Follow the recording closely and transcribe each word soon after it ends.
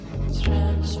Hej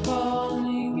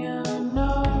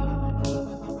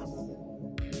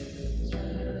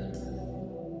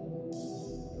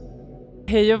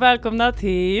och välkomna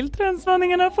till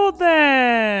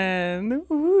Trendspaningarna-podden!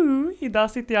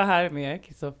 Idag sitter jag här med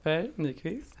Kristoffer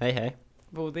Nyqvist. Hej hej.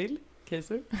 Bodil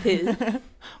Keiser. Hej.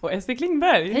 Och Essie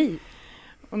Klingberg. Hej.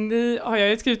 Och ni har jag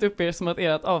ju skrivit upp er som att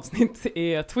ert avsnitt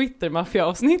är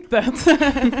Twitter-maffia-avsnittet.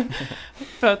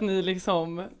 För att ni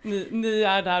liksom, ni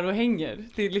är där och hänger.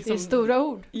 Det är stora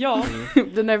ord. Ja.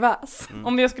 Du är nervös.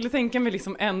 Om jag skulle tänka mig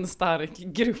liksom en stark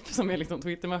grupp som är liksom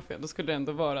Twitter-maffia, då skulle det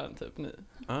ändå vara typ ni.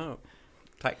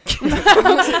 Tack.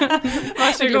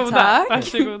 Varsågoda. Tack.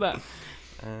 Varsågoda.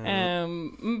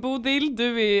 Bodil,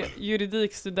 du är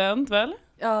juridikstudent väl?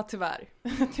 Ja, tyvärr.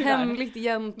 Hemligt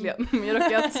egentligen. Jag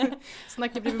råkat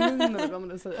snacka bredvid munnen eller vad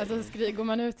man säger. Alltså går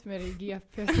man ut med det i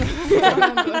GP så kan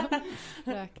man ändå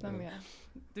räkna med.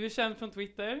 Du är känd från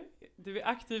Twitter. Du är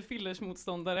aktiv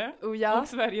Fillers-motståndare. Oh, ja. Och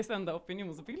Sveriges enda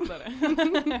opinionsbildare.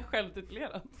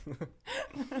 Självtitulerad.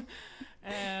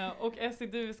 Och Essie,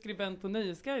 du är skribent på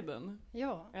Nöjesguiden.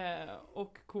 Ja.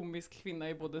 Och komisk kvinna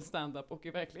i både stand-up och i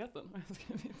verkligheten.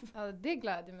 Ja, det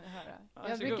glädjer mig att höra. Jag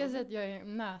Varsågod. brukar säga att jag är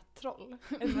en nättroll.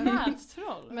 Ett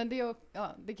nättroll? Men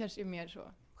det kanske är mer så.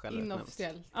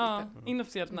 Inofficiellt. Ja,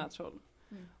 inofficiellt nättroll.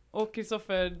 Mm. Och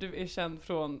Kristoffer, du är känd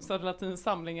från Södra Latins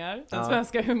samlingar, den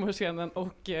svenska humorscenen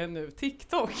och nu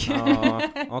TikTok. Ja,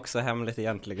 också hemligt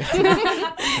egentligen.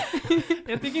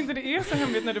 Jag tycker inte det är så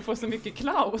hemligt när du får så mycket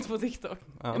clout på TikTok.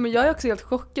 Ja. Men jag är också helt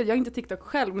chockad. Jag är inte TikTok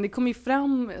själv, men det kommer ju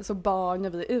fram så barn när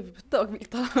vi är ute och vill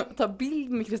ta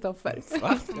bild med Kristoffer.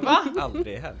 Va?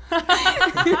 Aldrig hänt.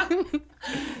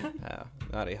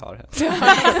 Ja, det har hänt.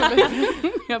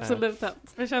 Absolut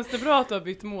hänt. Men känns det bra att du har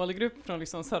bytt målgrupp från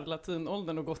liksom Södra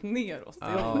Latin-åldern och gått neråt?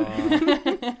 Ja.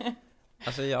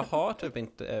 Alltså jag har typ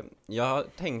inte...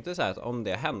 Jag tänkte så här att om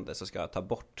det händer så ska jag ta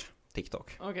bort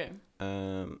TikTok. Okej.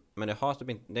 Men det har typ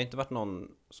inte, det har inte varit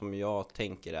någon som jag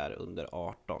tänker är under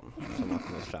 18 som har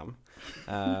kommit fram.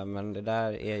 Men det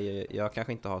där är ju, jag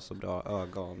kanske inte har så bra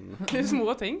ögon. Hur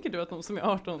små tänker du att de som är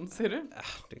 18 ser ut?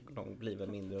 De blir väl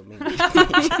mindre och mindre.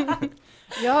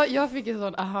 Jag fick ett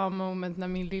sånt aha moment när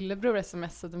min lillebror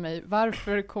smsade mig.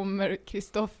 Varför kommer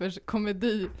Kristoffers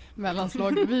komedi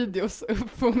mellanslag-videos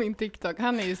upp på min TikTok?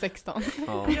 Han är ju 16.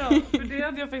 Ja, för det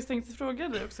hade jag faktiskt tänkt fråga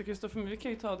dig också, Kristoffer, men vi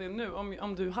kan ju ta det nu.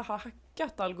 Om du har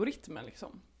hackat algoritmen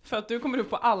liksom. För att du kommer upp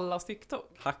på allas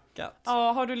TikTok. Hackat?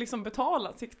 Ja, har du liksom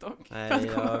betalat TikTok? Nej,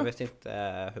 jag vet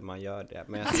inte hur man gör det.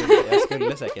 Men jag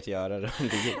skulle säkert göra det om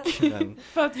det gick. Men...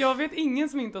 För att jag vet ingen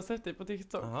som inte har sett dig på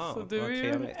TikTok. Aha, så du är ju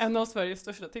trevligt. en av Sveriges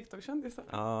största TikTok-kändisar.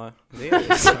 Ja, det är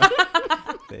det. Så.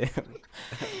 Det är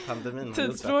pandemin.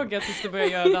 Tidsfråga tills du börjar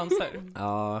göra danser.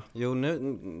 Ja, jo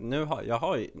nu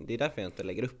har det är därför jag inte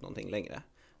lägger upp någonting längre.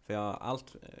 För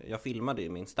jag filmade ju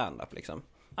min stand-up liksom.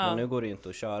 Men nu går det ju inte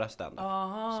att köra stand-up.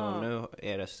 Så nu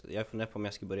är det, jag funderar på om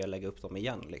jag ska börja lägga upp dem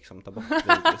igen liksom, ta bort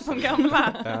videos. Som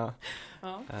gamla.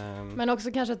 Ja. Men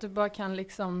också kanske att du bara kan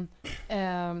liksom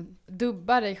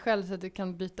dubba dig själv så att du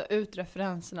kan byta ut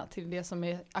referenserna till det som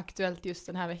är aktuellt just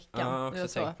den här veckan. Ja, jag har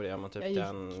också tänkt på det. Man typ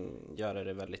kan göra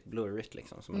det väldigt blurrigt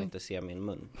liksom, så man inte ser min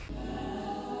mun.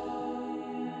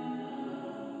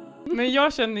 Men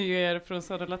jag känner ju er från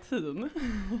Södra Latin.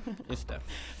 Just det.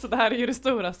 Så det här är ju det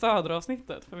stora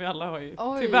södra-avsnittet. För vi alla har ju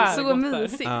tyvärr så gått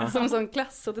mysigt, där. som en sån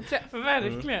klassåterträff.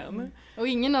 Verkligen. Och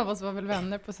ingen av oss var väl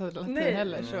vänner på Södra Latin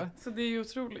heller. Så det är ju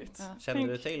otroligt. Ja.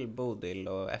 Kände du till Bodil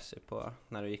och Essie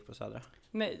när du gick på Södra?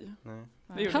 Nej.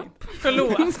 Det gjorde Ja. jag inte.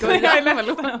 Förlåt. Jag är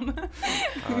ledsen.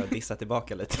 Ja, dissa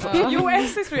tillbaka lite. Jo,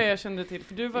 Essie tror jag kände till.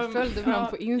 För du var, Vi följde varandra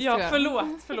på Instagram. Ja,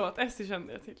 förlåt. Essie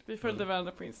kände jag till. Vi följde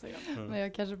varandra på Instagram. Men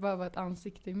jag kanske bara var ett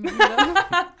ansikte i munnen.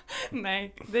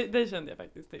 Nej, det kände jag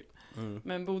faktiskt till.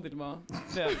 Men Bodil var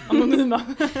anonyma.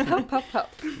 Hopp.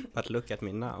 But look at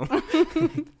me now.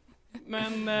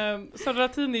 Men Södra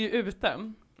Latin är ju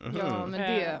ute. Ja,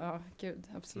 men gud,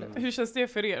 absolut. Hur känns det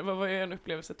för er? Vad var er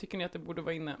upplevelse? Tycker ni att det borde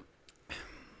vara inne?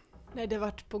 Nej, det har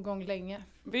varit på gång länge.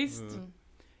 Visst.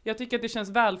 Jag tycker att det känns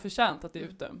välförtjänt att det är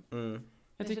ute.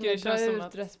 Jag tycker det känns som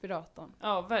att... respiratorn.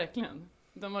 Ja, verkligen.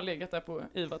 De har legat där på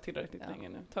IVA tillräckligt länge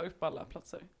nu. Tar upp alla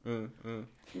platser.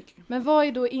 Men vad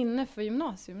är då inne för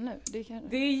gymnasium nu?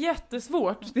 Det är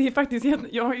jättesvårt. Det är faktiskt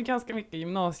jag har ju ganska mycket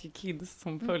gymnasiekids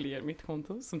som följer mitt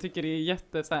konto. Som tycker det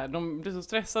är de blir så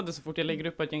stressade så fort jag lägger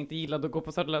upp att jag inte gillade att gå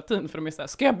på Södra Latin. För de är såhär,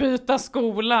 ska jag byta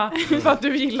skola? För att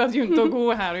du gillade ju inte att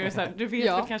gå här. Och jag är såhär, du vet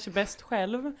väl kanske bäst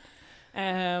själv.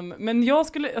 Men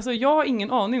jag har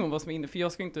ingen aning om vad som är inne. För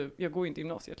jag går ju inte i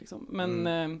gymnasiet liksom.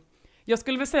 Men Jag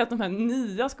skulle väl säga att de här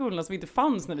nya skolorna som inte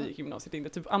fanns när vi gick i gymnasiet, inte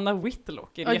typ Anna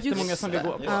Whitlock är det jättemånga som vill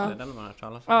gå på. Just det, den man har hört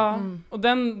talas om. Ja, och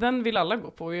den vill alla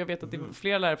gå på. Och jag vet att det är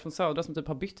flera lärare från Södra som typ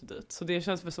har bytt dit. Så det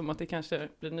känns väl som att det kanske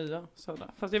blir nya Södra.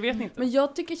 Fast jag vet inte. Men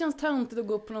jag tycker det känns töntigt att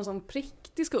gå på någon sån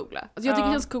präktig skola. Alltså jag tycker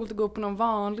det känns coolt att gå på någon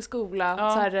vanlig skola.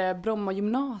 Så här Bromma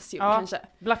gymnasium kanske.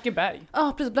 Blackeberg.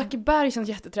 Ja, precis. Blackeberg känns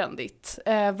jättetrendigt.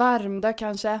 Värmdö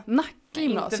kanske. Nacka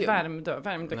gymnasium. Inte Värmdö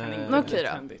kan inte Okej vara då.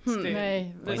 trendigt.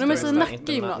 Nej. Men så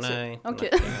Nacka gymnasium. Nej, Okej.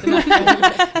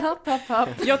 Nacka.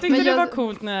 Jag tyckte det var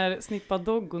coolt när Snippa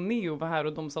Dogg och Neo var här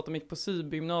och de sa att de gick på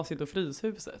Sybygymnasiet och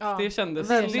Fryshuset. Ja, det kändes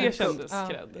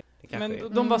cred.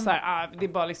 Men de var så här, det är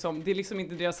bara liksom, det är liksom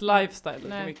inte deras lifestyle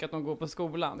lika mycket att de går på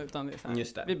skolan, utan det är så här,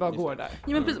 Just det, vi bara går där.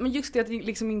 Ja, men, precis, men just det att det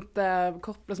liksom inte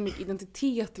kopplar så mycket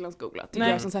identitet till en skola tycker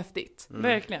jag känns häftigt.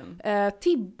 Verkligen.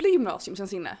 Tibble gymnasium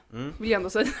känns inne, vill jag ändå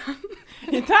säga.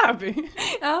 I Täby?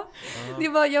 Ja,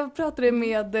 jag pratade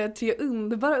med 3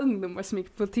 underbara ungdomar som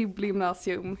gick på Tibble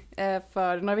gymnasium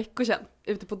för några veckor sedan.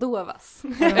 Ute på Dovas. De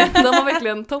var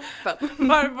verkligen toppen.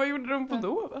 Vad gjorde de på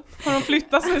Dovas? Har de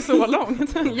flyttat sig så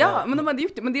långt? Ja, men de hade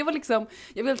gjort det. Men det var liksom,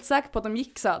 jag var helt säker på att de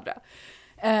gick Södra.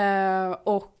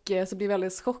 Och så blev jag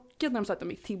alldeles chockad när de sa att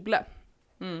de gick Tibble.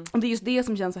 Och det är just det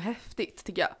som känns så häftigt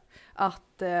tycker jag.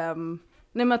 Att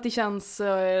att det känns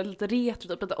lite retro,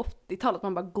 typ lite 80-tal, att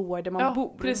man bara går där man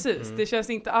bor. Precis. Det känns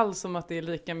inte alls som att det är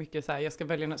lika mycket så här, jag ska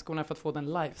välja den här skolan för att få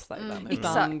den lifestylen. Utan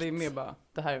exakt. det är mer bara,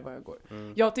 det här är vad jag går.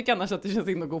 Jag tycker annars att det känns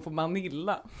in att gå på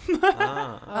Manilla.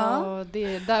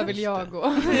 Där vill jag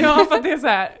gå. Ja, för det är så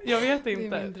här, jag vet Det är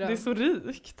inte. min dröm. Det är så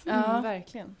rikt.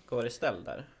 Verkligen. Går det ställ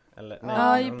där? Eller?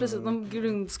 Ja, precis. De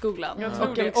grundskolan. Jag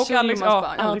tror det. Och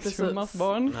Alex Schulmans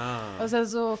barn. Och sen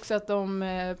så också att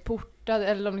de portade,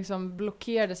 eller de liksom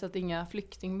blockerade så att inga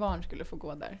flyktingbarn skulle få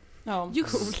gå där. Ja,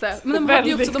 just det. Men de hade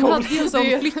ju också, en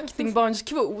sån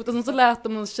flyktingbarnskvot och så lät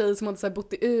de någon tjej som hade så här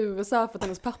bott i USA för att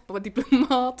hennes pappa var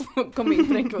diplomat och kom in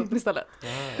på den kvoten istället.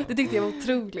 Det tyckte jag var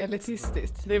otroligt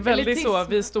elitistiskt. Det är väldigt så,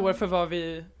 vi står för vad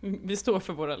vi står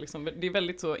för våra liksom, det är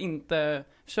väldigt så, inte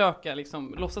försöka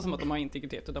liksom låtsas som att de har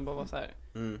integritet utan bara vara så här.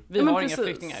 Vi har inga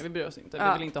flyktingar, vi bryr oss inte,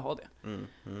 vi vill inte ha det.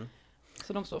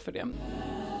 Så de står för det.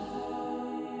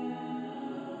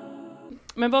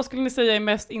 Men vad skulle ni säga är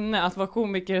mest inne? Att vara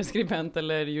komiker, skribent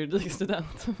eller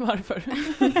juridikstudent? Varför?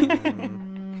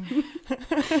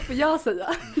 Får jag säga?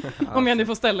 Om jag nu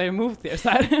får ställa emot er så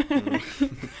här.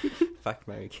 Fuck,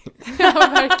 Mary King. Ja,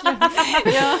 verkligen.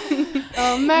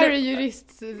 Ja, Mary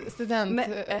juriststudent.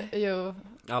 Jo.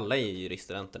 Alla är ju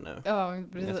juriststudenter nu. Ja,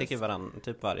 precis. Jag tycker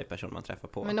typ varje person man träffar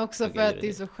på. Men också för att det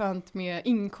är så skönt med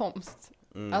inkomst.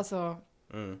 Alltså...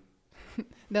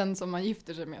 Den som man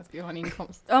gifter sig med ska ju ha en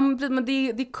inkomst. Ja, men det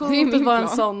är coolt att vara en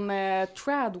sån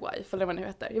tradwife, eller vad det nu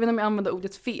heter. Jag vet inte om jag använder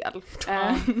ordet fel.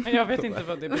 Jag vet inte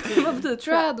vad det betyder. Vad betyder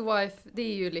tradwife? Det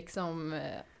är ju liksom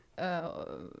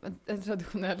en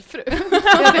traditionell fru.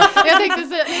 jag tänkte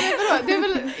säga, det är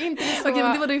väl inte så. Okej,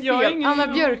 men det var det fel. Anna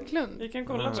Björklund. Vi kan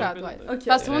kolla på tradwife. Okay.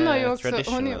 Fast hon har ju också...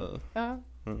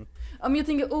 Ja, men jag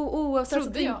tänker, oavsett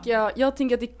så tänker jag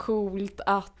tänker att det är coolt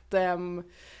att...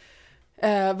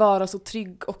 vara så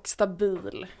trygg och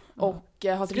stabil och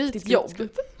ha ett riktigt jobb.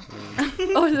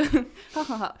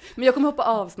 Men jag kommer hoppa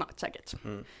av snart säkert.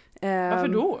 Varför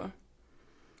då?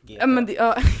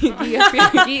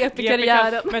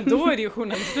 GP-karriären. Men då är det ju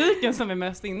journalistiken som är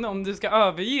mest inne om du ska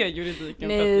överge juridiken.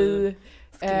 Nej.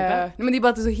 För att bli men det är bara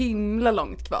att det är så himla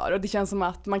långt kvar och det känns som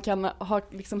att man kan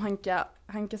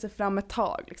hanka sig fram ett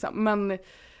tag liksom. Men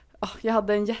jag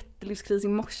hade en jättelivskris i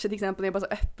morse till exempel när jag bara så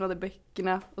öppnade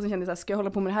böckerna och så kände jag så här, ska jag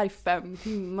hålla på med det här i 5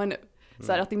 timmar nu?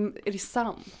 Så här, att är det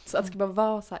sant? Så att det ska bara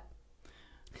vara så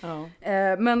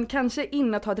här. Men kanske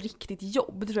in att ha ett riktigt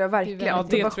jobb, det tror jag verkligen. Ja,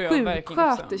 det tror jag verkligen också.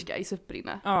 Sjuksköterska i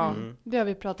superinne. Det har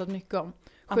vi pratat mycket om.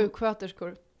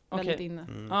 Sjuksköterskor, väldigt inne.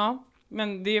 Ja,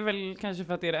 men det är väl kanske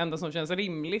för att det är det enda som känns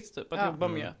rimligt typ, att jobba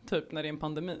med typ när det är en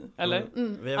pandemi, eller?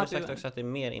 Vi har väl sagt också att det är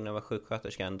mer inne att vara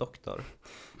sjuksköterska än doktor.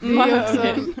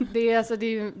 Det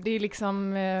är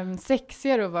liksom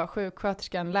sexigare att vara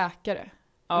sjuksköterska än läkare.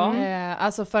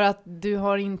 Alltså för att du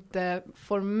har inte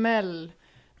formell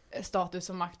status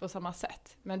och makt på samma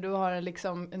sätt. Men du har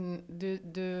liksom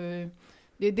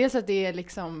det är dels att det är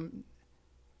liksom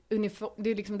det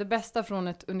är liksom det bästa från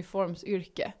ett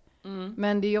uniformsyrke.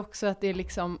 Men det är också att det är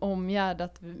liksom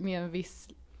omgärdat med en viss,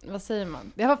 vad säger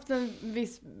man? Det har haft en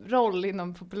viss roll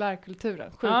inom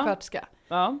populärkulturen, sjuksköterska.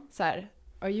 Så här,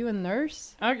 are you a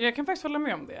nurse? Ja, jag kan faktiskt hålla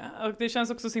med om det. Och det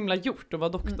känns också så himla gjort att vara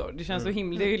doktor. Det känns så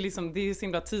himla, det är liksom, det är så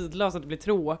himla tidlöst att det blir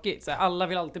tråkigt. Så här, alla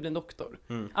vill alltid bli en doktor.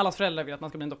 Allas föräldrar vill att man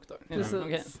ska bli en doktor.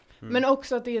 Precis. Men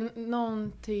också att det är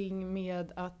någonting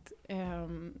med att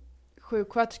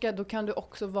sjuksköterska, då kan du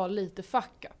också vara lite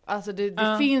fuck up. Alltså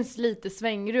det finns lite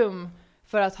svängrum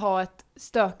för att ha ett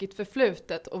stökigt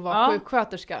förflutet och vara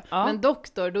sjuksköterska. Men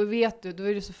doktor, då vet du, då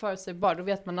är du så förutsägbar. Då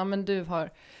vet man, men du har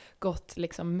gått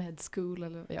liksom med school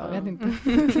eller jag vet inte.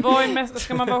 Vad är mest,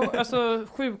 ska man vara alltså,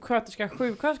 sjuksköterska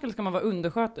eller ska man vara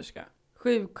undersköterska?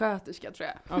 Sjuksköterska tror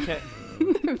jag. Okej.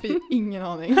 Okay. Ingen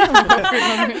aning.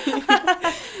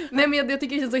 Nej men jag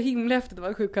tycker det känns så himla häftigt att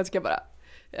vara sjuksköterska bara.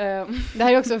 Det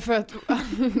här är också för att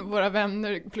våra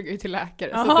vänner pluggar ju till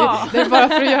läkare. Så det är bara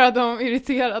för att göra dem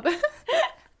irriterade.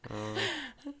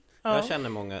 Jag känner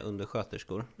många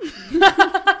undersköterskor.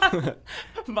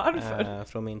 Varför?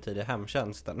 Från min tid i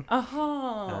hemtjänsten.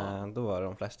 Då var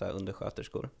de flesta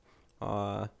undersköterskor.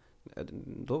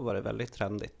 Då var det väldigt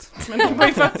trendigt. Men det var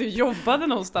ju för att du jobbade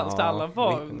någonstans där alla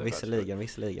var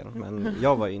visserligen. Men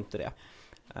jag var ju inte det.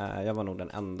 Jag var nog den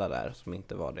enda där som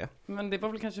inte var det. Men det var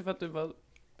väl kanske för att du var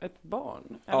ett barn?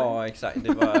 Eller? Ja, exakt.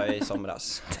 Det var i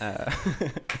somras.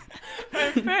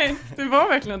 Perfekt. Du var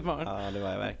verkligen ett barn. Ja, det var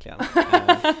jag verkligen.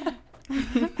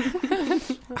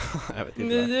 Jag vet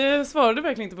inte ni svarade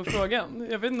verkligen inte på frågan.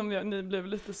 Jag vet inte om ni blev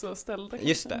lite så ställda.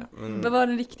 Just det. Vad var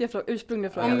den riktiga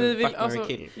ursprungliga frågan? Om ni vill, Fuck, Marry,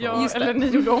 Kill. eller ni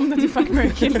gjorde om det till Fuck, Marry,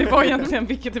 Kill. Det var egentligen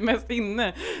vilket är mest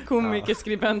inne. Komiker,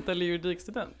 skribent eller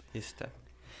juridikstudent. Just det.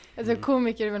 Alltså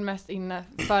komiker är väl mest inne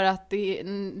för att det är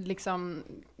liksom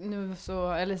nu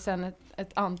så, eller sen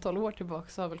ett antal år tillbaka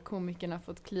så har väl komikerna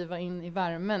fått kliva in i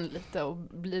värmen lite och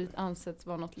blivit ansett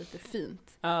vara något lite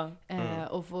fint.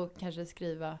 Och få kanske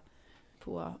skriva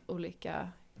på olika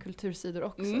kultursidor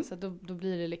också. Så då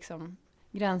blir det liksom,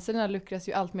 gränserna luckras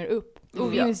ju allt mer upp.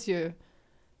 Det finns ju...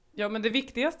 Ja, men det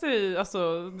viktigaste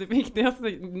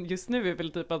just nu är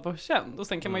väl typ att vara känd. Och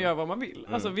sen kan man göra vad man vill.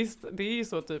 Alltså visst, det är ju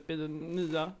så typ i den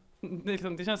nya...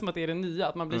 Det känns som att det är det nya,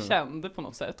 att man blir känd på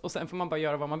något sätt. Och sen får man bara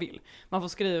göra vad man vill. Man får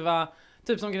skriva,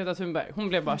 typ som Greta Thunberg. Hon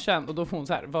blev bara känd och då får hon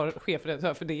så här vara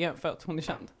chefredaktör för det för att hon är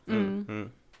känd.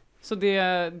 Så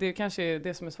det kanske är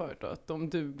det som är svaret då. Att om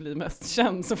du blir mest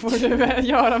känd så får du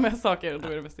göra mest saker och då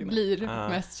är det bäst innan. Blir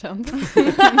mest känd.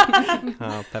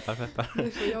 Ja,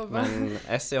 peppar. Men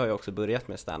SC har ju också börjat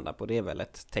med stand-up och det är väl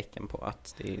ett tecken på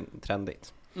att det är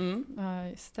trendigt. Ja,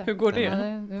 just det. Hur går det?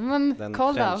 Den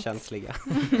trendkänsliga.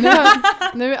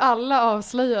 Nu är alla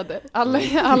avslöjade.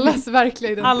 Allas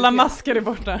verkliga identitet. Alla masker är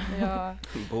borta. Ja.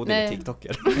 Bodil är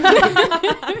TikToker.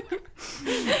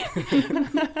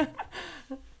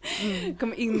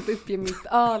 Kommer inte uppge mitt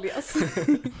alias.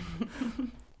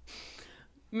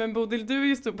 Men Bodil, du är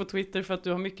ju stor på Twitter för att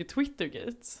du har mycket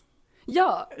Twittergates.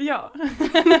 Ja.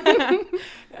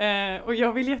 Och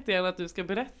jag vill jättegärna att du ska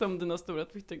berätta om dina stora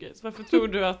Twittergates. Varför tror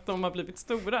du att de har blivit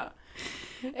stora?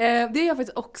 Det har jag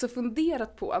faktiskt också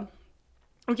funderat på.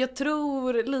 Och jag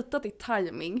tror lite att det är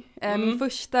timing. Min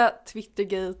första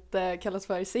Twittergate kallas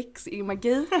för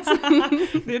sex-Irma-gate.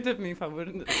 Det är typ min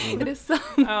favorit. Är det sant?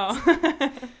 Ja.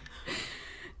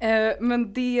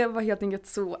 Men det var helt enkelt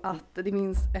så att det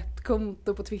finns ett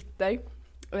konto på Twitter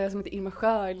som heter Irma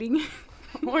Schörling.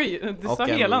 Oj, du sa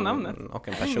hela namnet. Och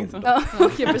en person. Ja,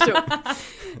 och en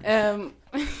person.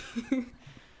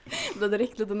 Blev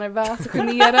direkt lite nervös och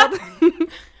generad.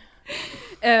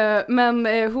 Men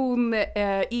hon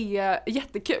är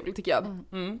jättekul tycker jag.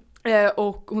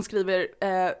 Och hon skriver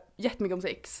jättemycket om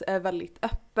sex, väldigt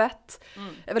öppet,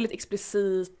 väldigt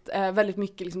explicit, väldigt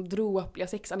mycket liksom dråpliga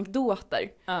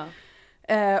sexanekdoter.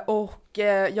 Och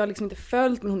jag har liksom inte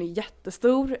följt, men hon är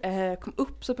jättestor, kom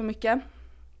upp supermycket.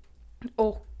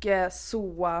 Och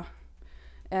så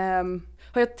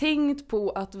har jag tänkt på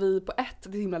att vi på ett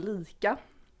är himla lika.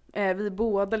 Vi är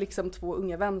båda liksom 2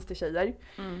 unga vänstertjejer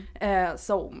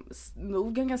som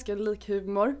nog har ganska lik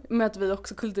humor, men att vi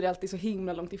också kulturellt är så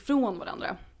himla långt ifrån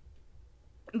varandra.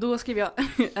 Då skrev jag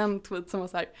en tweet som var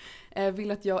så här: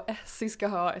 vill att jag och Essie ska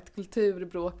ha ett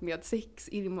kulturbråk med sex,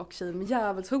 Irma och tjej med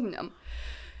djävulshornen.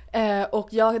 Och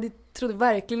jag trodde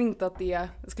verkligen inte att det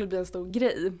skulle bli en stor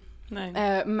grej.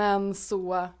 Nej. Men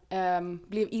så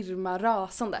blev Irma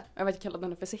rasande. Jag vet, jag kallade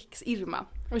henne för sex-Irma.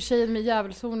 Och tjejen med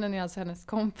djävulshornen är alltså hennes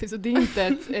kompis. Och det är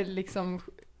inte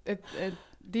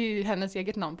det är ju hennes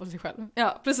eget namn på sig själv.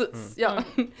 Ja, precis. Ja.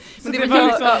 Men det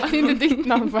är inte ditt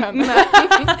namn på henne.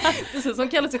 Precis, hon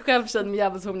kallar sig själv tjejen med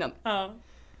djävulshornen. Ja.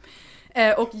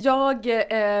 Och jag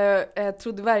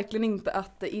trodde verkligen inte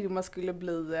att Irma skulle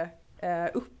bli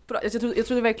upprörd. Jag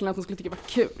trodde verkligen att hon skulle tycka det var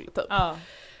kul typ. Ja.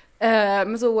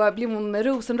 Men så blev hon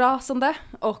rosenrasande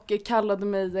och kallade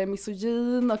mig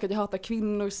misogyn och att jag hatar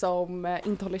kvinnor som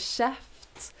inte håller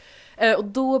käft. Och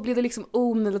då blev det liksom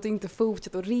omöjligt att inte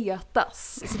fortsätta att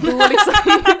retas. Så då liksom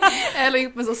jag la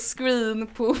upp en sån screen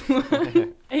på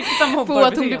på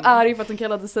att hon blev arg för att hon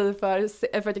kallade sig för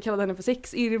att jag kallade henne för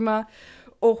Sex-Irma.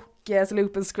 Och så la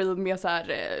upp en screen med så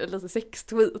här lite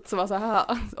sex-tweet som var så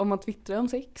här: om man twittrar om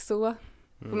sex så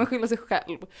får man skylla sig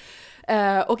själv.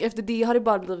 Och efter det har det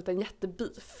bara blivit en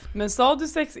jättebeef. Men sa du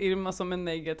Sex-Irma som en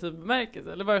negativ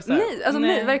bemärkelse? Eller var det så här? Nej,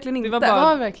 nej, verkligen inte. Det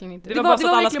var verkligen inte. Det var bara så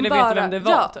att alla skulle veta vem det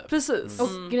var. Ja, typ. precis.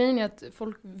 Och grejen är att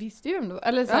folk visste ju vem det var.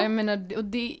 Eller så här, jag menar, och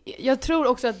jag tror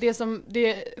också att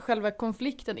själva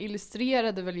konflikten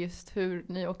illustrerade väl just hur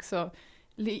ni också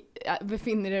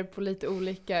befinner er på lite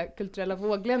olika kulturella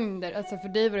våglängder. Alltså för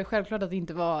dig var det självklart att det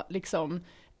inte var liksom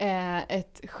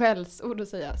ett skällsord att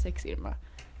säga Sex-Irma.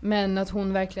 Men att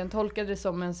hon verkligen tolkade det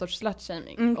som en sorts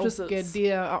slutshaming. Och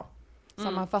det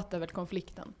sammanfattar väl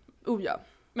konflikten. Oh ja.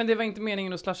 Men det var inte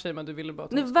meningen att slutshamea, du ville bara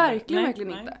Nej, verkligen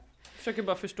inte. Jag försöker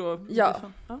bara förstå. Ja.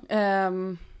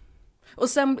 Och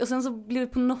sen så blev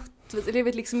det på något vis, jag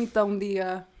vet liksom inte om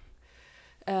det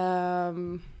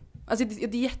alltså det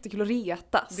är jättekul att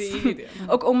retas. Det är ju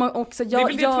det. Och om man också, det är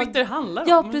väl det Twitter handlar om.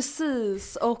 Ja,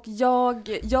 precis. Och jag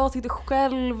tyckte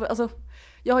själv, alltså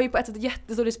jag har ju på ett sätt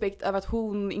jättestor respekt över att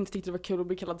hon inte tyckte det var kul att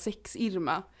bli kallad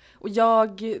Sex-Irma. Och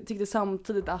jag tyckte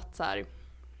samtidigt att så här,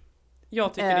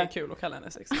 jag tycker det är kul att kalla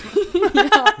henne Sex-Irma.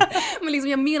 Ja, men liksom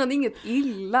jag menade inget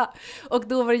illa. Och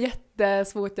då var det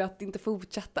jättesvårt att inte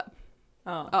fortsätta.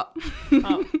 Ja.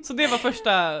 Så det var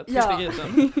första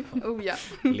Twittergrejen. Oh ja.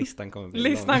 Listan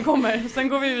kommer. Sen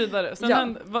går vi vidare.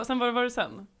 Sen vad var det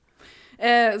sen?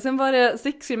 Sen var det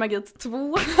Sex-Irma-gate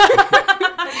 2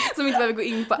 som vi inte behöver gå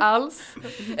in på alls.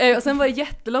 Och sen var det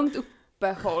jättelångt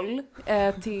uppehåll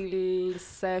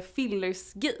tills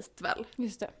Fillers-gate väl?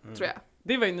 Just det. Tror jag.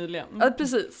 Det var ju nyligen. Ja,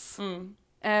 precis.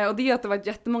 Och det är att det var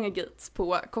jättemånga gates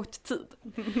på kort tid.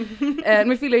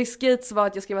 Med fillers gates var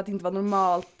att jag skrev att det inte var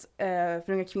normalt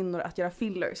för unga kvinnor att göra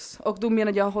fillers. Och då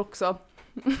menade jag också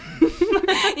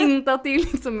inte att det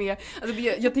liksom är, alltså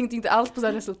jag tänkte inte alls på så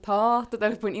här resultatet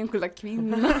eller på en enskilda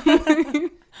kvinna.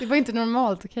 Det var inte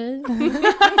normalt, okej?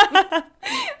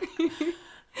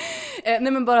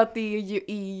 Nej, men bara att det ju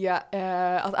är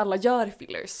att alla gör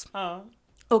fillers. Ja.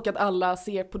 Och att alla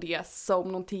ser på det som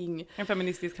någonting... En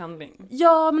feministisk handling.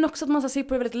 Ja, men också att man ser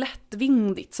på det väldigt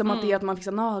lättvindigt. Som att det är att man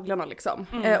fixar naglarna liksom.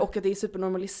 Och att det är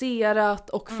supernormaliserat.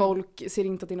 Och folk ser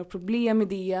inte att det är något problem i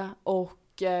det. Och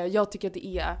jag tycker att det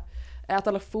är att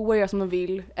alla får göra som de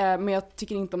vill. Men jag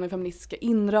tycker inte om den feministiska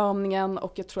inramningen.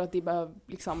 Och jag tror att det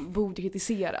liksom borde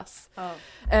kritiseras.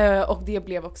 Och det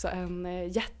blev också en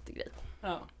jättegrej.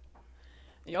 Ja.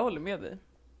 Jag håller med dig.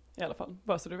 I alla fall,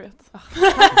 bara så du vet.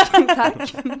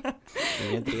 Tack.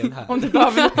 Om du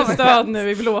behöver lite stöd nu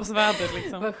i blåsväder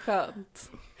liksom. Vad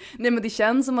skönt. Nej, men det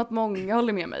känns som att många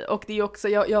håller med mig. Och det är också,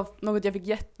 något jag fick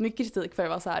jättemycket kritik för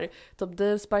var så här, typ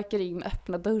du sparkar in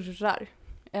öppna dörrar.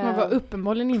 Man var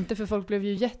uppenbarligen inte, för folk blev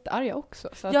ju jättearga också.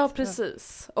 Så ja,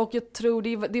 precis. Och jag tror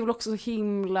det är väl också så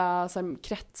himla så här,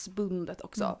 kretsbundet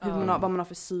också. Vad man har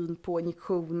för syn på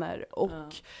injektioner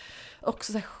och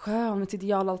också så här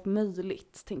skönhetsideal och allt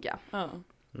möjligt, tänker jag. Ja.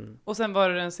 Och sen var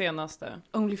det den senaste.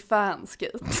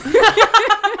 OnlyFans-gate.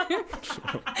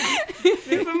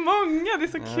 Det är så många, det är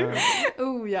så kul.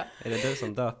 Oh ja. Är det du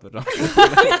som döper dem?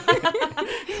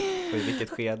 Och i vilket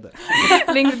skede?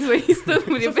 Längre till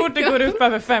historia. Så fort det går upp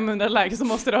över 500 likes så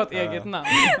måste du ha ett eget namn.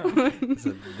 Så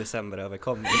december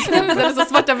överkommer. Det är så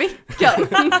svarta veckan.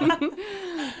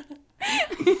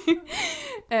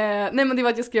 Nej, men det var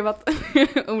att jag skrev att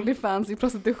OnlyFans i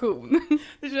prostitution.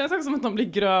 Det känns också som att de blir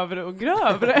grövre och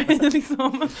grövre.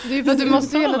 Liksom. Det är för att du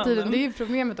måste hela tiden, det är ju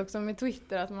problemet också med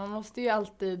Twitter, att man måste ju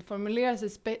alltid formulera sig,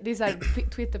 det är så här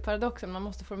Twitter-paradoxen, man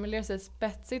måste formulera sig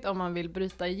spetsigt om man vill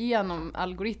bryta igenom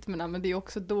algoritmerna, men det är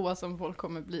också då som folk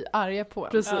kommer bli arga på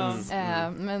en. Precis.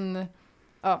 Men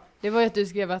ja, det var ju att du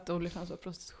skrev att OnlyFans var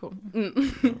prostitution.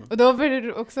 Och då blir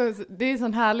det också, det är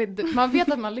sån härligt, man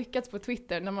vet att man lyckats på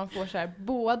Twitter när man får så här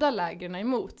båda lägren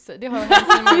emot sig. Det har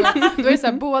hänt. Då är det så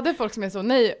här, både folk som är så,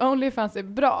 nej, OnlyFans är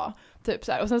bra, typ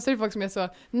så här. Och sen så är det folk som är så,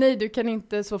 nej, du kan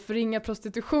inte så förringa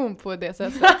prostitution på det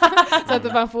sättet. Så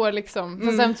att man får liksom,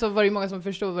 men sen så var det ju många som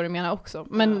förstod vad du menar också.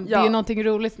 Men det är någonting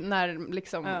roligt när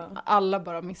liksom alla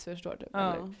bara missförstår det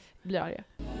eller blir arga.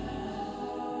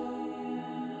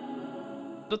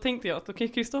 Då tänkte jag att då kan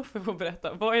Kristoffer få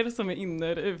berätta, vad är det som är inne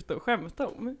eller ute och skämta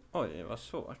om? Oj, vad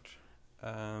svårt.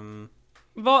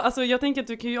 Alltså jag tänker att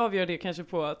du kan ju avgöra det kanske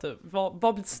på typ,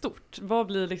 vad blir stort? Vad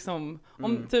blir liksom,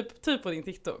 om typ på din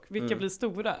TikTok, vilka blir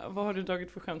stora? Vad har du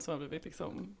dragit för skämt som har blivit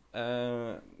liksom?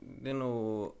 Det är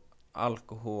nog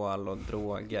alkohol och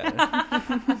droger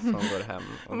som går hem.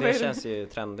 Och det känns ju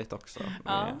trendigt också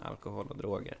med alkohol och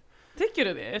droger. Tycker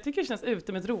du det? Jag tycker det känns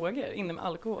ute med droger, inne med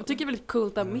alkohol. Jag tycker det är väldigt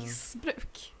coolt av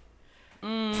missbruk.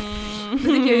 Det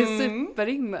tycker jag är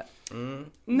superinne.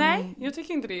 Nej, jag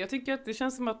tycker inte det. Jag tycker att det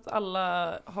känns som att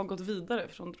alla har gått vidare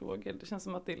från droger. Det känns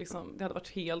som att det hade varit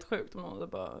helt sjukt om någon hade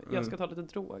bara, jag ska ta lite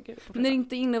droger. Men är det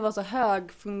inte inne att vara så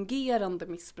högfungerande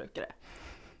missbrukare?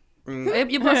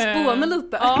 Jag bara spånar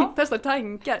lite, testar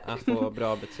tankar. Att få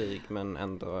bra betyg men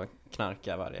ändå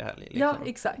knarka varje helg. Liksom. Ja,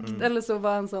 exakt. Eller så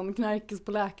var en sån knarkis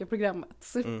på läkarprogrammet.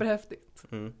 Superhäftigt.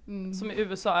 Som i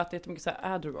USA att det är mycket så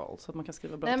här Adderall så att man kan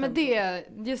skriva bra. Nej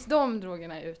men just de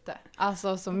drogerna är ute.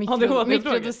 Alltså som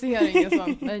mikrodosering och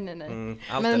sånt. Nej.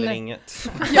 Allt men, eller inget.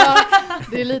 Ja,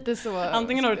 det är lite så.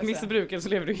 Antingen har du ett missbruk eller så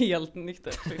lever du helt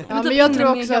nyktert. Liksom. Ja, men jag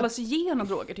tror också att igenom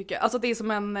droger tycker jag. Alltså det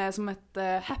är som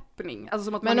ett happening. Alltså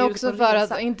som att men man också för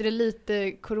att, inte det är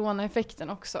lite coronaeffekten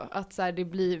också. Att så här, det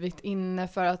blivit inne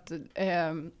för att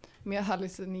med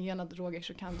hallucinerande droger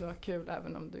så kan du ha kul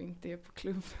även om du inte är på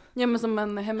klubb. Ja, men som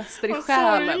en hemester i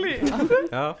själen.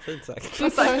 Ja, fint sagt.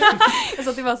 Jag sa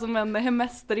att det var som en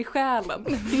hemester i själen.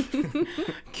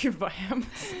 Gud vad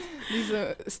hemskt. Det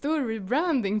är så stor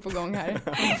rebranding på gång här.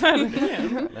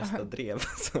 Verkligen. Nästa drev.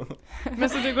 Men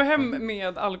så du går hem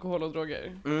med alkohol och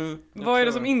droger? Vad är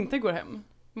det som inte går hem?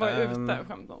 Vad är ute och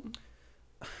skämt om?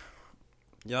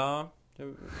 Ja...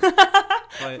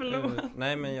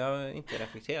 Nej, men jag har inte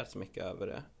reflekterat så mycket över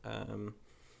det.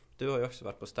 Du har ju också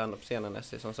varit på stand-up-scenen,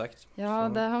 Essie, som sagt.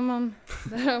 Ja, där har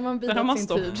man bidat sin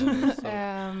tid.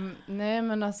 Nej,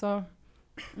 men alltså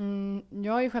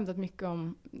jag har ju skämtat mycket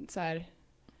om så här,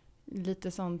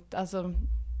 lite sånt, alltså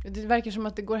det verkar som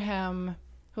att det går hem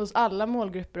hos alla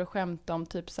målgrupper och skämta om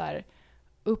typ så här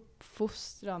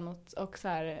uppfostran och så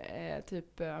här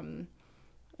typ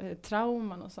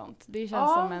trauman och sånt. Det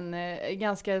känns som en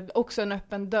ganska, också en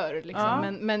öppen dörr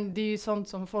liksom. Men det är ju sånt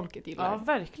som folket gillar. Ja,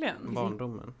 verkligen.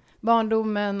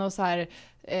 Barndomen och så här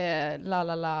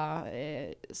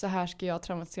så här ska jag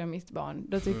traumatisera mitt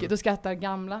barn. Då skrattar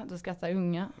gamla, då skrattar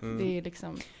unga. Det är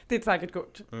liksom... Det är ett säkert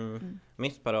kort.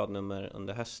 Mitt paradnummer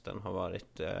under hösten har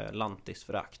varit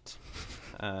lantisförakt.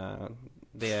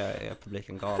 Det är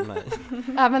publiken galna i.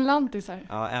 Även lantisar?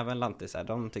 Ja, även lantisar.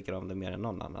 De tycker om det mer än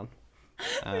någon annan.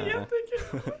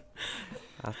 Jättekul.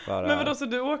 Men vadå, så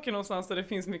du åker någonstans där det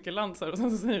finns mycket lantisar och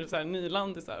sen så säger du så här ny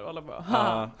lantisar och alla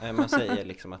bara ja, man säger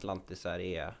liksom att lantisar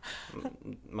är,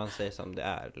 man säger som det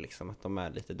är liksom, att de är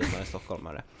lite dummare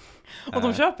stockholmare. Och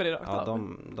de köper det rakt av?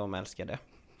 Ja, de älskar det.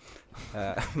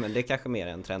 Men det är kanske mer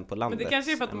en trend på landet. Men det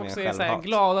kanske är för att de också är så här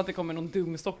glada att det kommer någon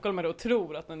dum stockholmare och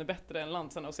tror att den är bättre än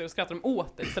landsarna och så skrattar de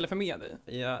åt det istället för med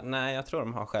dig. Ja, nej, jag tror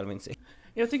de har självinsikt.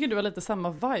 Jag tycker du har lite samma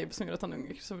vibe som Jonathan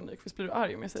Unge. Visst blir du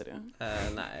arg om jag säger det?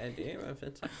 Nej, det är väl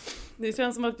fint sagt. Det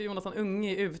känns som att Jonathan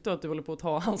Unge är ute och att du håller på att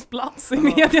ta hans plats i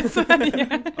media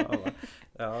Sverige.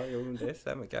 Ja, jo, det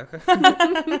stämmer kanske.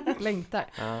 Längtar.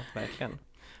 Ja, verkligen.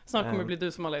 Snart kommer det bli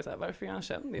du som alla är såhär, varför är han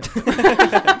känd?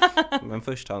 Men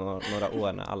först har några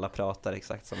år när alla pratar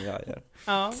exakt som jag gör.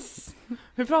 Ja.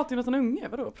 Hur pratar Jonathan Unge?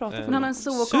 Vadå? Men han är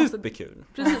så superkul.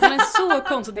 Precis, han är så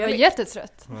konstig. Jag är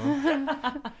jättetrött.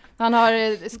 Han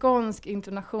har skånsk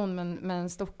intonation men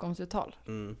Stockholmsuttal.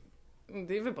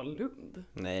 Det är väl bara Lund?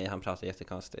 Nej, han pratar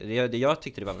jättekonstigt. Jag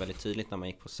tyckte det var väldigt tydligt när man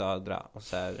gick på Södra och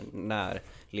så här, när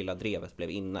Lilla Drevet blev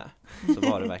inne så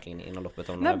var det verkligen inom loppet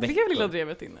av några veckor. När blev Lilla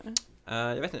Drevet inne?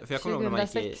 Jag vet inte, för jag kommer ihåg när man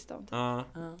gick i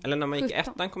eller när man gick i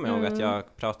ettan kommer jag ihåg att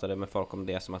jag pratade med folk om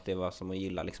det som att det var som att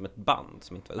gilla liksom ett band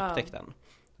som inte var upptäckt än.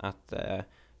 Att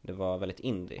det var väldigt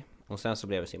indie. Och sen så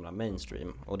blev det så himla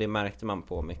mainstream. Och det märkte man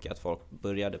på mycket att folk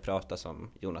började prata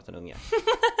som Jonathan Unge.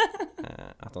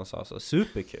 Att de sa så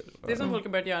superkul. Det är som folk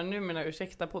har börjat göra nu med den här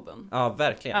Ursäkta-podden. Ja,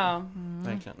 verkligen. Ja.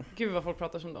 Verkligen. Gud vad folk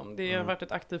pratar som dem. Det har varit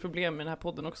ett aktivt problem med den här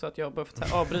podden också, att jag har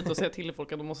behövt avbryta och säga till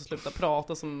folk att de måste sluta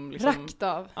prata som liksom... Rakt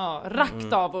av. Ja,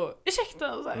 rakt av och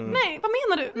ursäkta och så här, nej, vad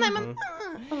menar du? Nej men...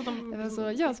 Det var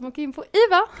så jag som åker in på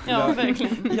IVA. Ja,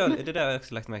 verkligen. Ja, det där har jag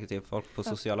också lagt märke till, folk på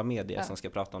sociala medier som ska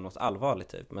prata om något allvarligt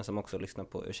typ, men som också lyssnar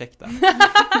på ursäkta.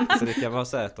 Så det kan vara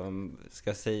så att de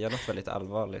ska säga något väldigt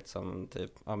allvarligt som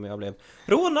typ, ja men jag blev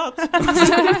rånat!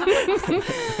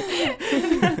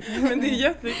 Men det är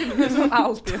jättekul, det blir som att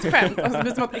allt är ett skämt. Alltså, det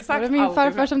blir som att exakt det var min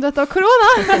farfar som dött av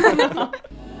corona.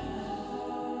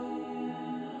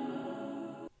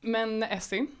 Men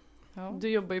Essie, du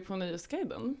jobbar ju på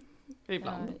Nyhetsguiden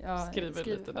ibland. Skriver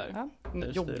lite där.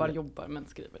 Jobbar, men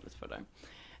skriver lite för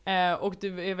där. Och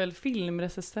du är väl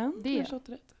filmrecensent?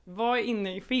 Vad är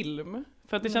inne i film?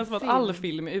 För att det känns som att all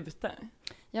film är ute.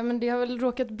 Ja, men det har väl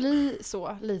råkat bli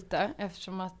så lite,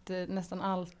 eftersom att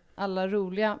nästan alla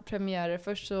roliga premiärer,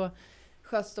 först så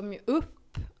sköts de ju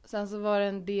upp, sen så var det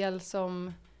en del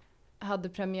som hade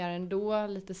premiären då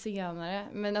lite senare.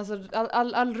 Men alltså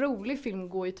all rolig film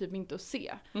går ju typ inte att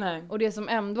se. Nej. Och det som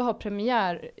ändå har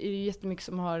premiär är ju jättemycket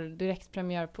som har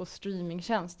direktpremiär på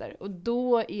streamingtjänster. Och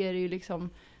då är det ju liksom,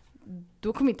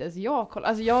 då kommer inte ens jag kolla.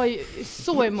 Alltså jag är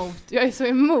så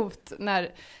emot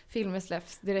när filmer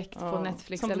släpps direkt på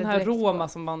Netflix. Som eller den här direkt Roma på...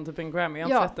 som vann typ en Grammy.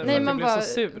 Man blev bara,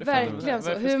 så sur. Verkligen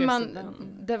så. Hur man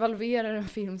devalverar en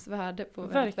films värde på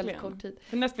väldigt kort tid.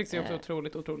 För Netflix är också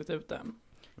otroligt ute.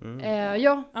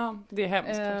 Ja, det är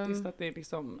hemskt faktiskt att det är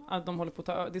liksom att de håller på att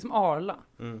ta över. Det är som Arla.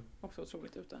 Också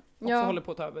otroligt ute. Också håller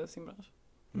på att ta över sin bransch.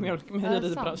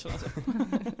 Mejeribranschen alltså.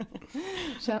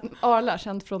 Arla,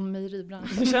 känd från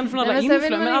mejeribranschen. Känd från alla influencers.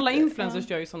 Men alla influencers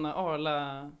gör ju sådana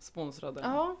Arla-sponsrade.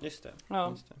 Ja. Just det.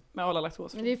 Ja, med alla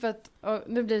laktos. Men det är för att,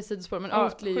 nu blir det sidospår, men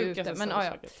Oatly är ju ute.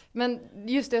 Men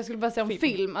just det, jag skulle bara säga om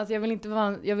film. Alltså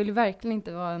jag vill verkligen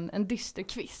inte vara en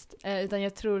dysterkvist. Utan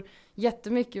jag tror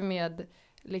jättemycket med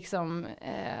liksom,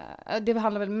 det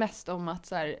handlar väl mest om att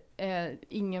så här,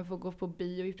 ingen får gå på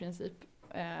bio i princip.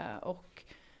 Och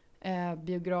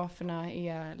biograferna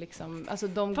är liksom, alltså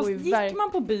de fast går ju gick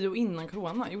man på bio innan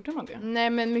corona? Gjorde man det? Nej,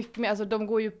 men mycket mer, alltså det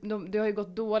har ju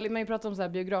gått dåligt. Man har ju pratat om så här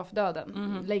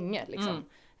biografdöden länge liksom.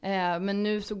 Men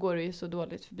nu så går det ju så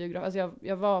dåligt för biograf. Alltså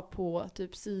jag var på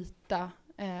typ Sita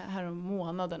här om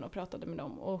månaden och pratade med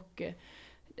dem och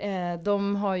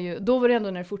de har ju, då var det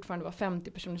ändå när det fortfarande var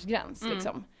 50 personers gräns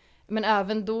liksom. Men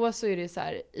även då så är det så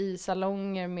här i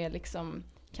salonger med liksom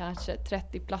kanske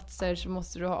 30 platser så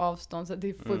måste du ha avstånd så att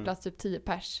det får plats typ 10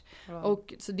 pers. Wow.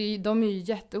 Och så de är ju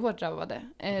jättehårt drabbade.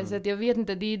 Så att jag vet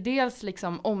inte, det är dels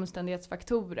liksom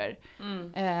omständighetsfaktorer.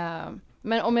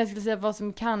 Men om jag skulle säga vad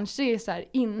som kanske är så här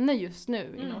inne just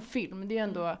nu inom film, det är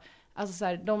ändå alltså så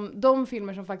här, de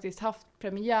filmer som faktiskt haft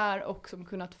premiär och som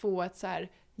kunnat få ett så här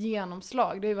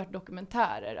genomslag, det har ju varit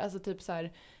dokumentärer. Alltså typ så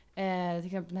här till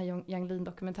exempel den här Yang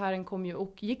Lean-dokumentären kom ju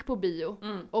och gick på bio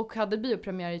och hade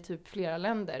biopremiär i typ flera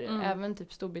länder, även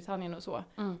typ Storbritannien och så,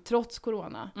 trots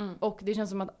corona. Och det känns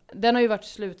som att den har ju varit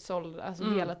slutsåld alltså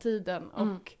hela tiden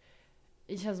och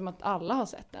det känns som att alla har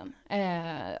sett den.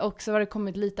 Och så har det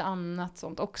kommit lite annat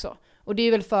sånt också. Och det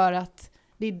är väl för att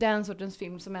det är den sortens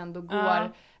film som ändå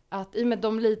går att i och med att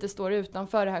de lite står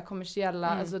utanför det här kommersiella,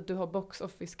 alltså att du har box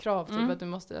office-krav, typ att du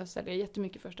måste sälja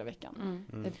jättemycket första veckan.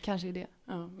 Det kanske är det.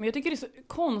 Ja. Men jag tycker det är så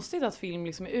konstigt att film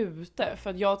liksom är ute, för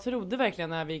att jag trodde verkligen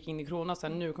när vi gick in i corona så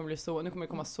här, nu kommer det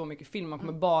komma så mycket film, man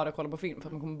kommer bara kolla på film för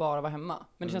att man kommer bara vara hemma.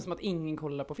 Men det känns som att ingen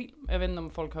kollar på film. Jag vet inte om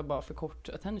folk har bara för kort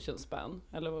attention span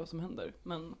eller vad som händer.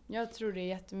 Men jag tror det är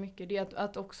jättemycket. Det är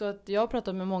att också att jag har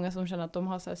pratat med många som känner att de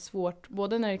har så här svårt,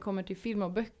 både när det kommer till film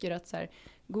och böcker, att så här,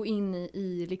 gå in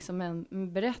i liksom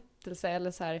en berättelse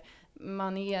eller så här,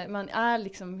 man är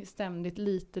liksom ständigt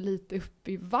lite upp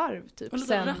i varv typ. Och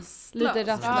lite rastlös. Lite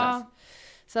rastlös. Ja.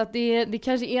 Så att det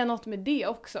kanske är något med det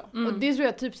också. Och det tror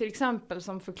jag typ till exempel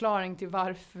som förklaring till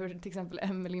varför till exempel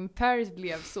Emily in Paris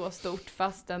blev så stort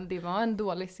fastän det var en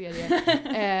dålig serie.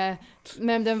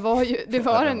 Men den var ju, det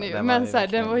var den ju. Men så här,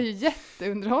 den var ju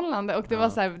jätteunderhållande och det var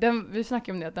så här, vi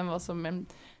snackade om det att den var som en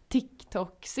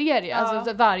TikTok-serie.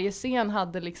 Alltså varje scen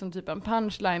hade liksom typ en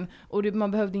punchline och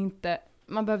man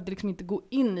behövde liksom inte gå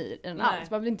in i den alls. Man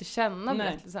behövde inte känna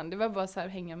berättelsen. Det var bara så här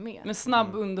hänga med. Men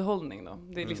snabb underhållning då.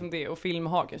 Det är liksom det. Och film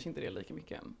har kanske inte det lika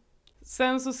mycket.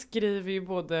 Sen så skriver ju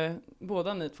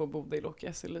båda ni två, Bodil och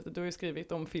Essie, lite. Du har ju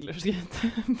skrivit om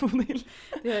Fillerskate, Bodil.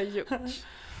 Det har jag gjort.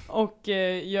 Och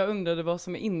jag undrade vad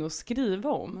som är inne att skriva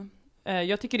om.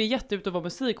 Jag tycker det är jätteut att vara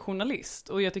musikjournalist.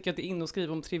 Och jag tycker att det är inne att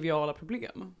skriva om triviala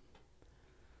problem.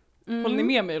 Håller ni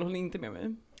med mig eller håller ni inte med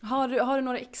mig? Har du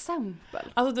några exempel?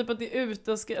 Alltså typ att det är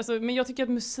ute alltså, men jag tycker att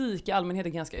musik i allmänhet är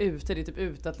ganska ute. Det är typ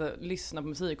ute att lyssna på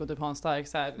musik och typ ha en stark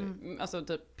så här, alltså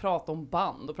typ prata om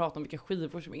band och prata om vilka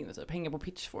skivor som är inne, typ hänga på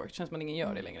Pitchfork. Känns som att ingen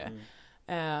gör det längre.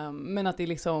 Men att det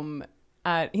liksom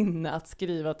är inne att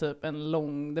skriva typ en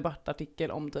lång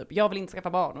debattartikel om typ jag vill inte skaffa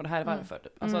barn och det här är varför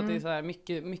typ. Alltså att det är så här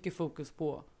mycket fokus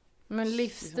på men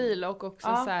livsstil och också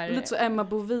så här, lite så Emma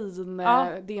Bovin, det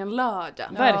är en lördag.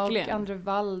 Verkligen. Och Andre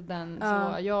Walden,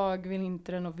 så jag vill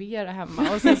inte renovera hemma.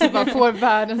 Och sen så bara får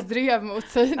världens drev mot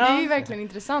sig. Det är ju verkligen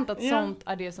intressant att sånt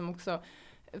är det som också...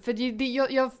 För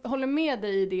jag håller med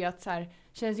dig i det att så här,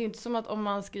 känns ju inte som att om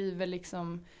man skriver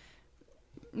liksom...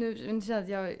 Nu känns det att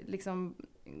jag liksom...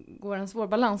 går en svår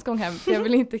balansgång här, för jag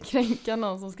vill inte kränka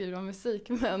någon som skriver om musik,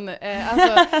 men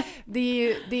alltså,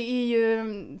 det är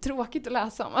ju tråkigt att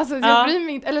läsa om. Alltså, jag bryr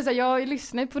mig inte, eller så här, jag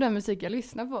lyssnar på den musik jag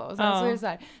lyssnar på och sen så är det så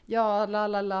här,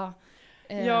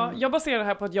 Ja, jag baserar det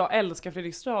här på att jag älskar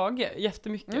Fredrik Strage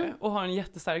jättemycket och har en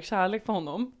jättestark kärlek för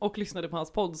honom och lyssnade på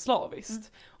hans podd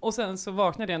slaviskt. Och sen så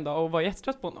vaknade jag en dag och var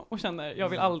jättetrött på honom och kände jag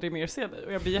vill aldrig mer se dig.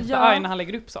 Och jag blir jättearg när han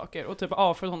lägger upp saker och typ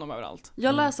avföljer honom överallt.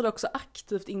 Jag läser också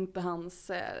aktivt inte hans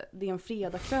Det är en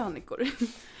fredag-krönikor.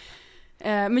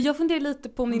 Men jag funderar lite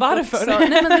på om varför? Också,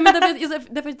 nej, men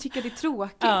därför jag tycker att det är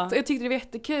tråkigt. Och jag tyckte det var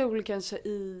jättekul kanske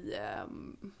i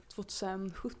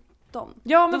 2017.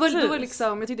 Ja, men då var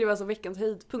liksom, jag tyckte det var så veckans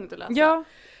höjdpunkt att läsa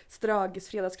Strages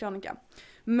fredagskrönika.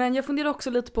 Men jag funderar också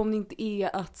lite på om det inte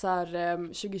är att så här,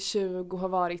 2020 har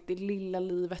varit det lilla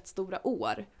livets stora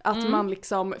år. Att man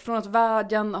liksom, från att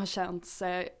världen har känts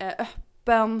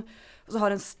öppen, och så har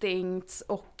den stängts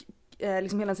och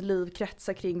liksom hela ens liv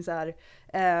kretsar kring så här,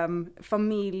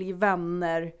 familj,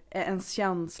 vänner, ens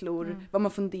känslor, vad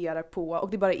man funderar på. Och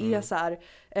det bara är så här,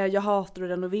 jag hatar att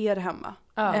renovera hemma.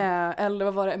 Eller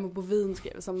vad var det Emma Bovin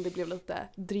skrev som det blev lite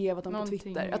drevat om på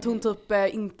Twitter. Att hon typ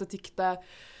inte tyckte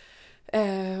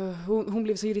hon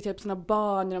blev så irriterad på sina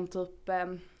barn när de typ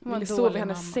ville sova i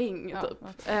hennes säng typ.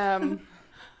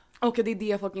 Och det är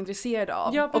det folk är intresserade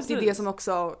av. Ja, och det är det som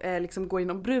också liksom går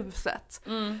inom bruset.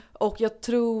 Och jag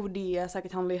tror det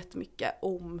säkert handlar jättemycket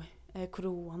om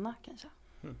corona kanske.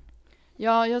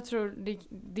 Ja, jag tror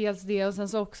dels det och sen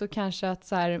så också kanske att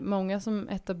så här, många som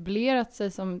etablerat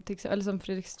sig som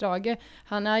Fredrik Strage,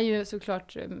 han är ju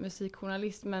såklart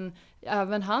musikjournalist, men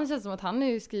även han känns som att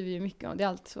han skriver ju mycket om det är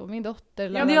alltid så, min dotter.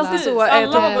 Ja, det är alltid så.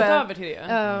 Alla har gått över till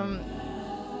det.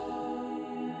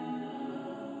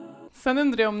 Sen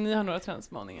undrar jag om ni har några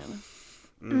trendspaningar.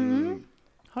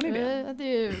 Har ni det? Vi hade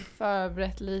ju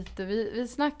förberett lite. Vi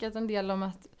snackat en del om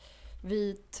att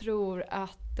vi tror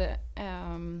att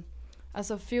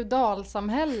alltså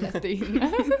feodalsamhället är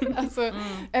inne. Alltså,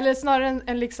 eller snarare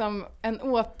en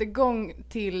återgång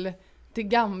till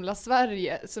gamla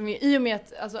Sverige. Som i och med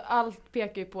att alltså, allt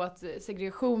pekar ju på att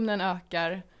segregationen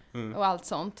ökar och allt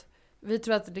sånt. Vi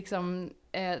tror att liksom,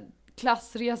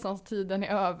 klassresans tiden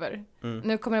är över.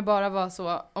 Nu kommer det bara vara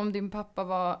så, om din pappa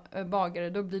var bagare,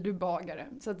 då blir du bagare.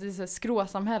 Så att det är så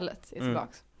skråsamhället är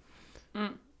tillbaks.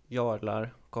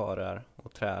 Jarlar, karar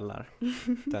och trälar.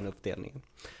 Den uppdelningen.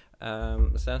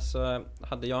 Sen så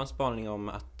hade jag en spaning om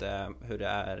att hur det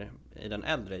är i den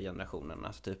äldre generationen,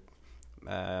 alltså typ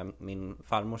min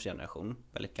farmors generation,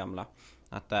 väldigt gamla,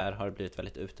 att där har det blivit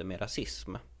väldigt ute med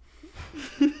rasism.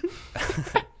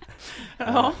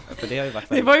 Ja, för det har ju varit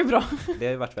det var ju bra. Det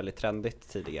har ju varit väldigt trendigt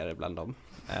tidigare bland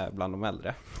de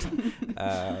äldre.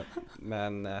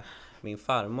 Men min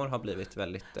farmor har blivit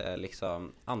väldigt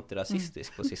liksom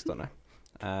antirasistisk på sistone.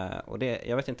 Och det,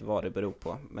 jag vet inte vad det beror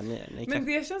på. Men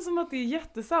det känns som att det är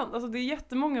jättesant. Alltså det är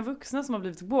jättemånga vuxna som har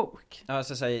blivit woke. Ja,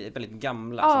 alltså väldigt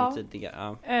gamla som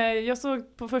tidigare. Jag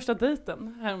såg på första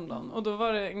dejten häromdagen. Och då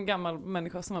var det en gammal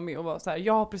människa som var med och var så här: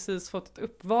 jag har precis fått ett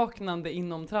uppvaknande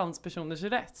inom transpersoners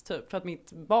rätt. Typ, för att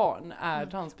mitt barn är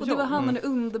transperson. Och det var han den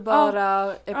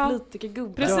underbara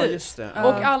politikergubben. Precis. Ja, just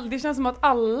det. Och det känns som att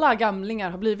alla gamlingar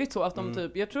har blivit så. Att de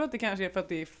typ, jag tror att det kanske är för att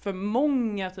det är för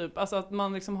många typ. Alltså att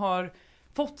man liksom har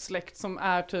fått släkt som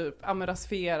är typ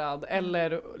rasifierad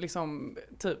eller liksom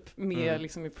typ med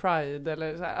liksom i Pride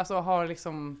eller så här, alltså har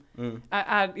liksom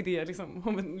är i det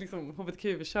liksom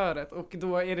HBTQ-köret, och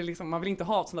då är det liksom, man vill inte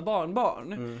ha sina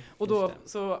barnbarn och då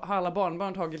så har alla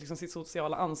barnbarn tagit liksom sitt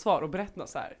sociala ansvar och berättat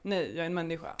så här: nej, jag är en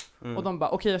människa och de bara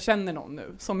okej, jag känner någon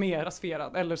nu som är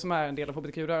rasifierad eller som är en del av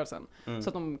HBTQ-rörelsen, så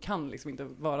att de kan liksom inte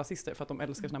vara rasister för att de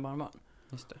älskar sina barnbarn.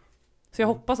 Just det. Så jag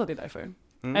hoppas att det är därför.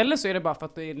 Eller så är det bara för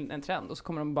att det är en trend och så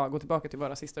kommer de bara gå tillbaka till att vara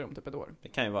rasister om typ ett år. Det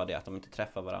kan ju vara det att de inte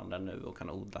träffar varandra nu och kan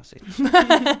odla sitt.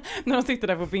 När de sitter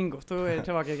där på bingot, då är det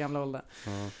tillbaka i gamla åldern.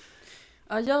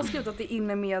 Ja, jag har skrivit att det är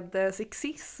inne med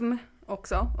sexism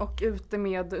också och ute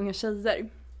med unga tjejer.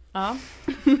 Ja.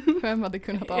 Vem hade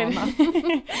kunnat ana?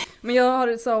 Men jag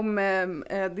har som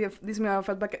det som jag har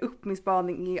för att backa upp min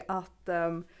spaning är att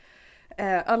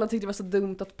alla tyckte det var så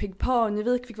dumt att Peg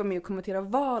Parnevik fick vara med och kommentera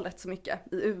valet så mycket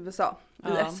i USA,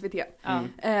 i SVT.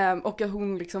 Och att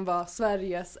hon liksom var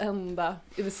Sveriges enda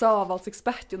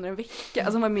USA-valsexpert under en vecka.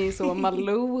 Alltså hon var med i så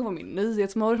Malou, hon var med i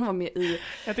Nyhetsmorgon, hon var med i...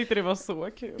 Jag tyckte det var så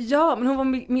kul. Ja, men hon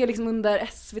var med liksom under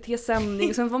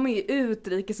SVT-sändning, så hon var med i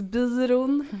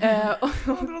Utrikesbyrån. Det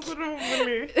var så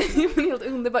roligt. Men helt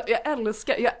underbart. Jag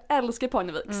älskar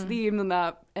Parneviks. Det är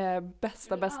mina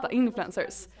bästa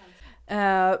influencers.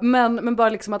 Men bara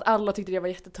liksom att alla tyckte det var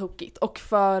jättetokigt. Och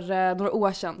för några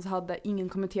år sedan så hade ingen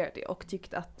kommenterat det och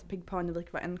tyckte att Peg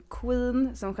Parnevik var en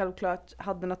queen som självklart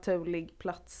hade naturlig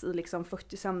plats i liksom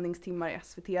 40 sändningstimmar i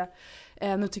SVT.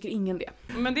 Nu tycker ingen det.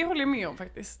 Men det håller jag med om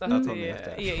faktiskt. Att det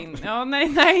är inne. Ja,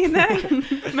 nej.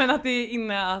 Men att det är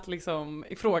inne att liksom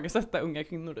ifrågasätta unga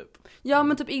kvinnor typ. Ja,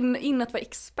 men typ inne att vara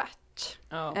expert.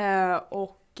 Ja.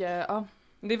 Ja.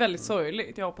 Det är väldigt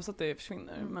sorgligt. Jag hoppas att det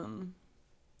försvinner. Men...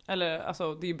 Eller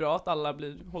alltså det är bra att alla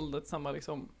blir hållet samma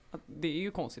liksom. Att det är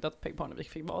ju konstigt att Peg Parnevik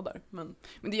fick vara där. Men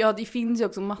det finns ju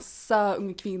också massa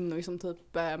unga kvinnor som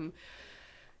typ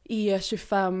är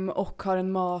 25 och har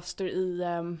en master i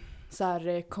så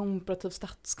här komparativ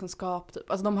statskunskap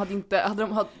typ. Alltså de hade inte hade de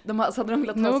velat ha så här.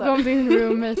 Nog om din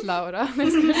roommate Laura.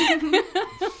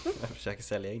 Jag försöker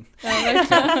sälja in. Ja,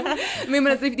 verkligen.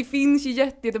 Men det finns ju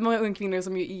jättemånga unga kvinnor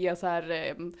som ju är så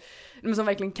här som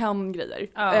verkligen kan grejer.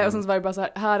 Och sen så var det bara så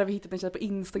här har vi hittat en tjej på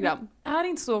Instagram. Men är det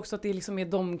inte så också att det liksom är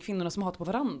de kvinnorna som hatar på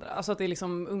varandra? Alltså att det är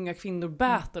liksom unga kvinnor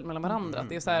battle mellan varandra. Att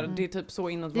det är så här, det är typ så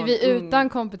innan. Det är vi utan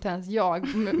kompetens,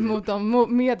 jag mot dem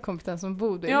med kompetens som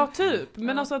bor där. Ja, typ.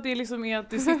 Men alltså att det liksom är att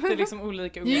det sitter liksom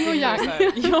olika unga kvinnor så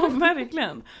här. Ja,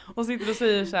 verkligen. Och sitter och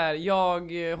säger så här, jag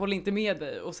håller inte med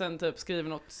dig. Och sen typ skriver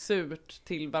något surt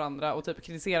till varandra och typ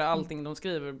kritiserar allting de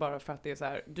skriver bara för att det är så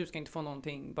här, du ska inte få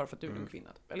någonting bara för att du är en kvinna.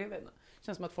 Eller jag vet inte.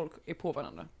 Känns som att folk är på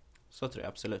varandra. Så tror jag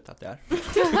absolut att det är.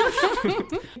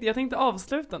 Jag tänkte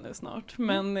avsluta nu snart.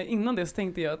 Men innan det så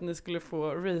tänkte jag att ni skulle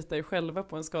få rata er själva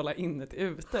på en skala inne till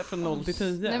ute från 0 till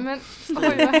 10. Nej men,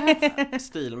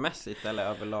 stilmässigt eller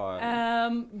överlag?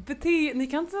 Ni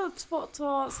kan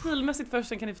ta stilmässigt först,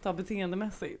 sen kan ni få ta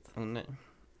beteendemässigt. Nej.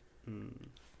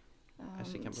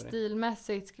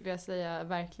 Stilmässigt skulle jag säga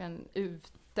verkligen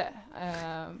ute.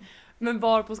 Men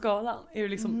var på skalan? Är det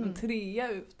liksom en 3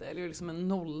 ute eller är det liksom en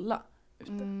 0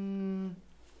 ute?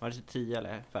 Var det 10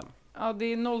 eller 5? Ja, det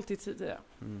är 0 till 10.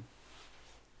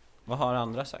 Vad har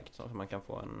andra sagt så man kan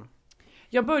få en...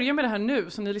 Jag börjar med det här nu,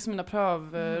 så ni är liksom mina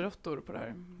prövrottor på det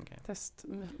här. Okay. Test.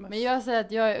 Men jag säger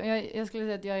att jag skulle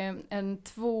säga att jag är en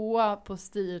 2 på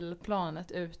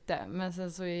stilplanet ute. Men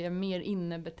sen så är jag mer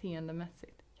inne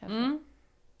beteendemässigt. Kanske.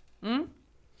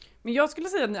 Men jag skulle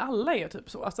säga att ni alla är typ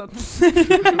så. Alltså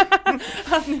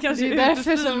att ni kanske är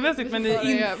ute stilmässigt, men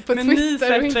ni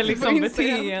sätter liksom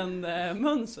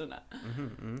beteendemönsterna.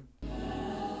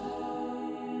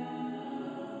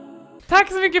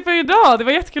 Tack så mycket för idag. Det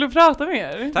var jättekul att prata med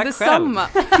er. Tack detsamma.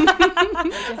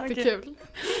 Jättekul.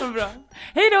 Vad bra.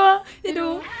 Hej då! Hej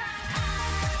då!